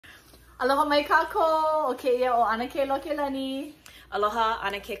Aloha mai kako. Okay, o anake loke lani. Aloha,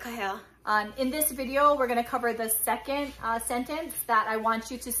 anake kahea. In this video, we're going to cover the second sentence that I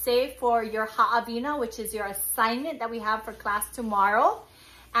want you to say for your ha'awina, which is your assignment that we have for class tomorrow.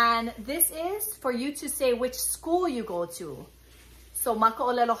 And this is for you to say which school you go to. So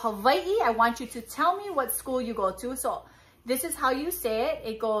maka'olelo Hawaii, I want you to tell me what school you go to. So this is how you say it.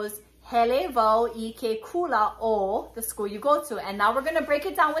 It goes, hele wau I ke kula o the school you go to. And now we're going to break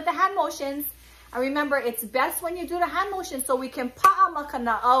it down with the hand motions. And remember, it's best when you do the hand motion so we can pa'a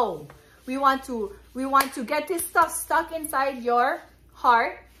makana'o. We want to get this stuff stuck inside your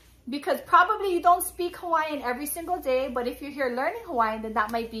heart, because probably you don't speak Hawaiian every single day, but if you're here learning Hawaiian, then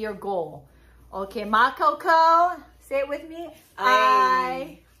that might be your goal. Okay, makoko, say it with me.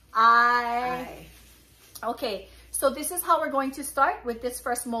 I. Okay, so this is how we're going to start with this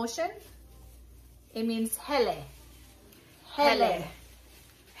first motion. It means hele. Hele.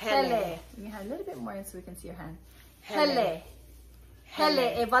 Hele. You have a little bit more in so we can see your hand. Hele.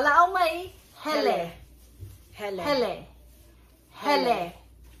 Hele. E wala'au mai. Hele. Hele. Hele. Hele.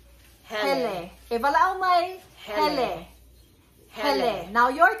 Hele. E wala'au mai. Hele. Hele. Now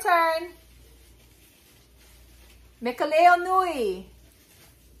your turn. Mekaleo nui.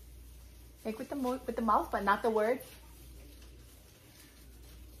 Make with the mouth, but not the words.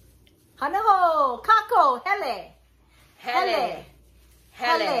 Hanaho. Kako. Hele. Hele.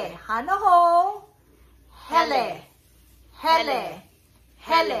 Hele. Hanaho. Hele. Hele.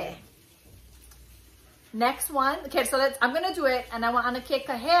 Hele. Next one. Okay, so I'm going to do it, and I want Anake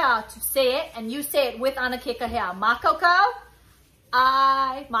Kahea to say it, and you say it with Anake Kahea. Makokau.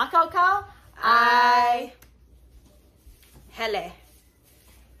 I. Makokau. I. Hele.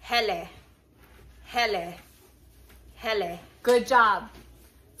 Hele. Hele. Hele. Good job.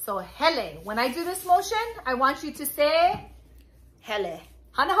 So, hele. When I do this motion, I want you to say Hele.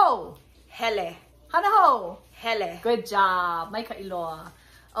 Hanaho. Hele. Hanaho. Hele. Good job. Mai ka'iloa.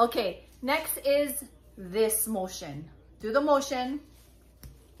 Okay, next is this motion. Do the motion.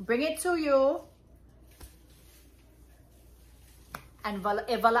 Bring it to you. And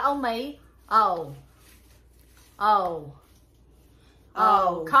e wala'au mai. Au. Au.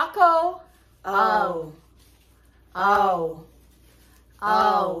 Au. Kako. Oh. Oh.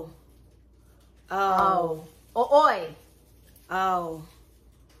 Oh. Oh. O'oi. Oh.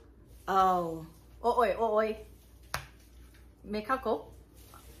 Oh. O'oi. O'oi. Me kako.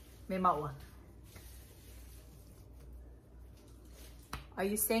 Me maua. Are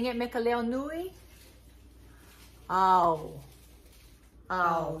you saying it mekaleo nui? Oh.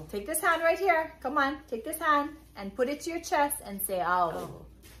 Oh. Take this hand right here. Come on. Take this hand and put it to your chest and say oh.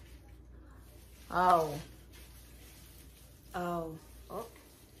 Oh. Oh. Oh.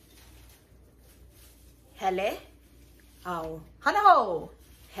 Hele. Oh. Hanaho.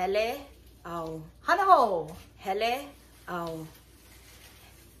 Hele. Oh. Hanaho. Hele. Oh.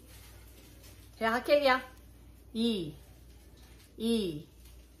 He hakeia. E. E.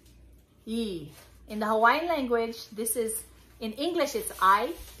 E. In the Hawaiian language, this is, in English it's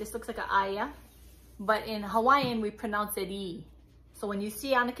I. This looks like an aya. But in Hawaiian, we pronounce it E. So when you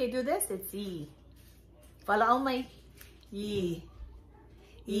see Anake do this, it's E. Wala'au mai. E.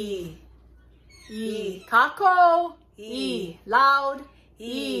 E. E. Kako. E. Loud.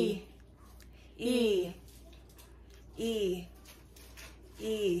 E. E. E.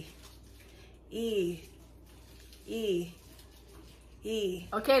 E. E. E. E.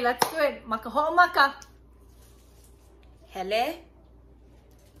 Okay, let's do it. Makaho'o maka. Hele.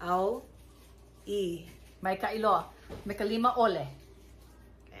 Au. E. Mai ka'iloa. Mekalima ole.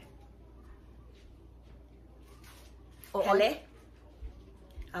 Hele.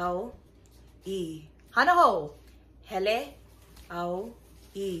 Au. E. Hanaho. Hele. Au.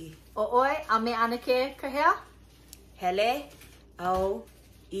 E. O'oi. Ame Anake Kahea. Hele. Au.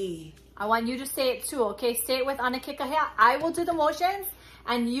 E. I want you to say it too, okay? Say it with Anake Kahea. I will do the motions,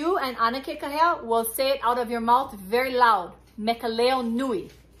 and you and Anake Kahea will say it out of your mouth very loud. Mekaleo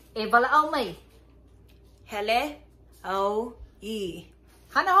nui. E wala'au mai. Hele. Au. E.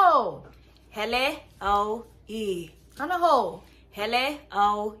 Hanaho. Hele. Au. E. Hanaho. Hele.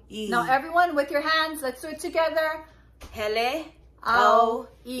 Au. E. Now everyone with your hands, let's do it together. Hele. Au.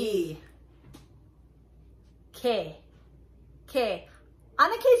 E. Ke. Ke.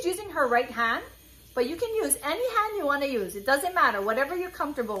 Anake is using her right hand, but you can use any hand you want to use. It doesn't matter, whatever you're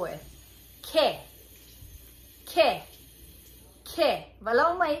comfortable with. Ke. Ke. Ke.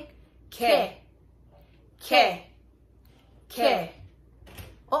 Wala'au mai. Ke. Ke. Ke.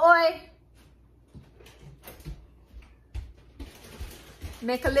 O'oi.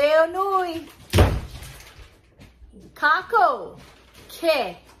 Mekaleo nui. Kako.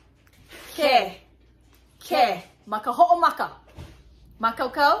 Ke. Ke. Ke. Maka ho'omaka.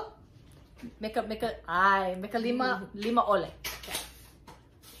 Makauko. Meka lima ole.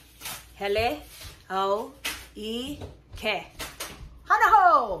 Hele, au, I, ke.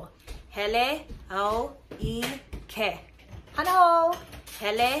 Hanaho. Hele, au, I, ke. Hanaho.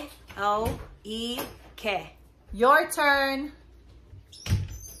 Hele, au, I, ke. Your turn.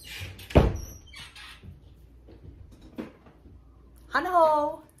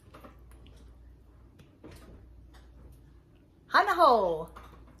 Hanaho. Hanaho.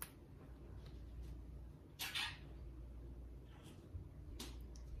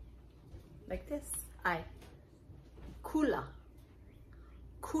 Like this. Ai. Kula.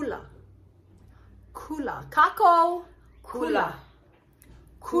 Kula. Kula. Kako. Kula.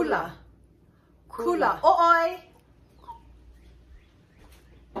 Kula. Kula. O'oi.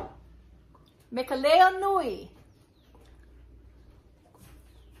 Mekaleo nui.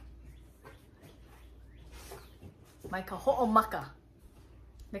 Mai ka ho'omaka.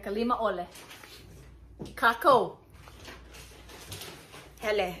 Meka lima ole. Kako.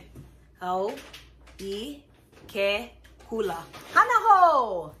 Hele, au, I, ke, kula.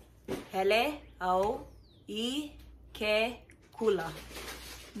 Hanaho. Hele, au, I, ke, kula.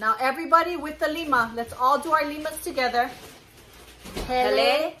 Now everybody with the lima. Let's all do our limas together.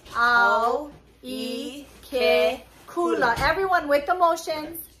 Hele, au, I, ke, kula. Everyone with the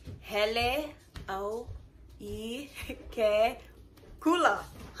motions. Hele, au, I, ke, kula.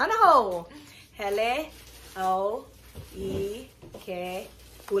 Hanaho. Hele, au, I, ke,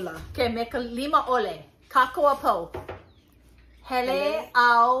 kula. Okay, make a lima ole. Kako apo. Hele,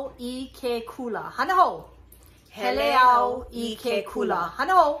 au, I, ke, kula. Hanaho. Hele, au, I, ke, kula.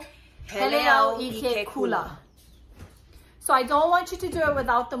 Hanaho. Hele, au, I, ke, kula. So I don't want you to do it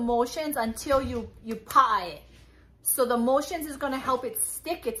without the motions until you pa'a it. So the motions is going to help it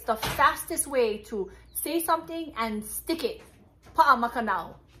stick. It's the fastest way to say something and stick it. Pa'a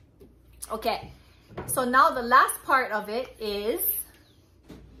makanao. Okay. So now the last part of it is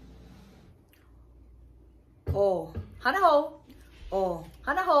O, Hanaho. o,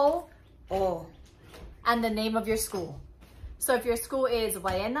 Hanaho. o. And the name of your school. So if your school is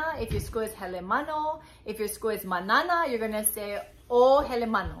Waiena, if your school is Helemano, if your school is Manana, you're going to say O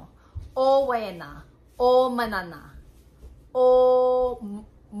Helemano, O Waiena, O Manana, O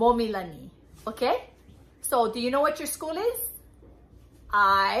Momilani. Okay? So do you know what your school is?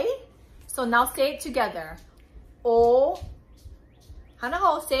 So now say it together. O.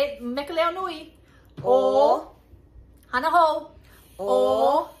 Hanaho. Say it. Mekaleo nui. O. Hanaho.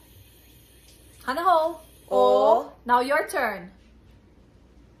 O. Hanaho. O. Now your turn.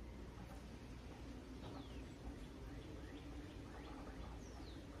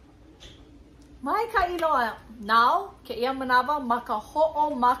 Mai ka iloa. Now, ke ia manawa maka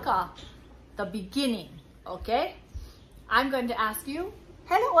ho'omaka. The beginning. Okay? I'm going to ask you,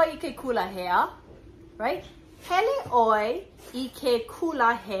 hele oi ike kula hea, right? Hele oi ike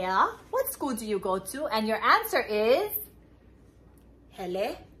kula hea. What school do you go to? And your answer is?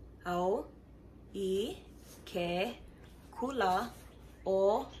 Hele, au, I, ke, kula,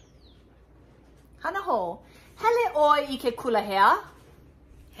 o. Hanaho. Hele oi ike kula hea.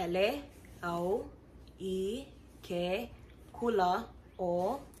 Hele, au, I, ke, kula,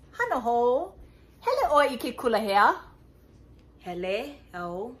 o. Hanaho. Hele oi ike kula hea. Hele,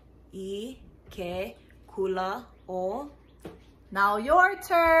 au, I, ke, kula, o. Now your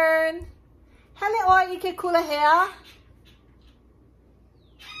turn. Hele oi ike kula hea.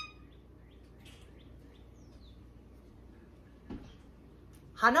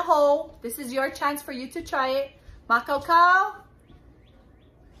 Hanaho. This is your chance for you to try it. Makaukau.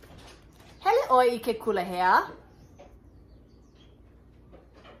 Hele oi ike kula hea.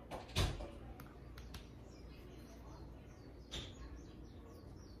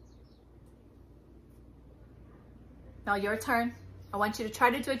 Now your turn. I want you to try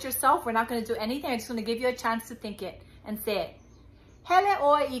to do it yourself. We're not going to do anything. I'm just going to give you a chance to think it and say it. Hele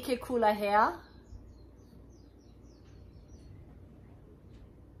oi ike kula hea.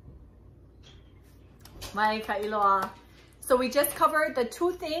 Mai ka iloa. So we just covered the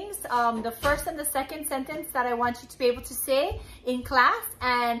two things, the first and the second sentence that I want you to be able to say in class.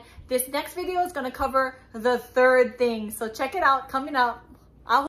 And this next video is going to cover the third thing. So check it out coming up.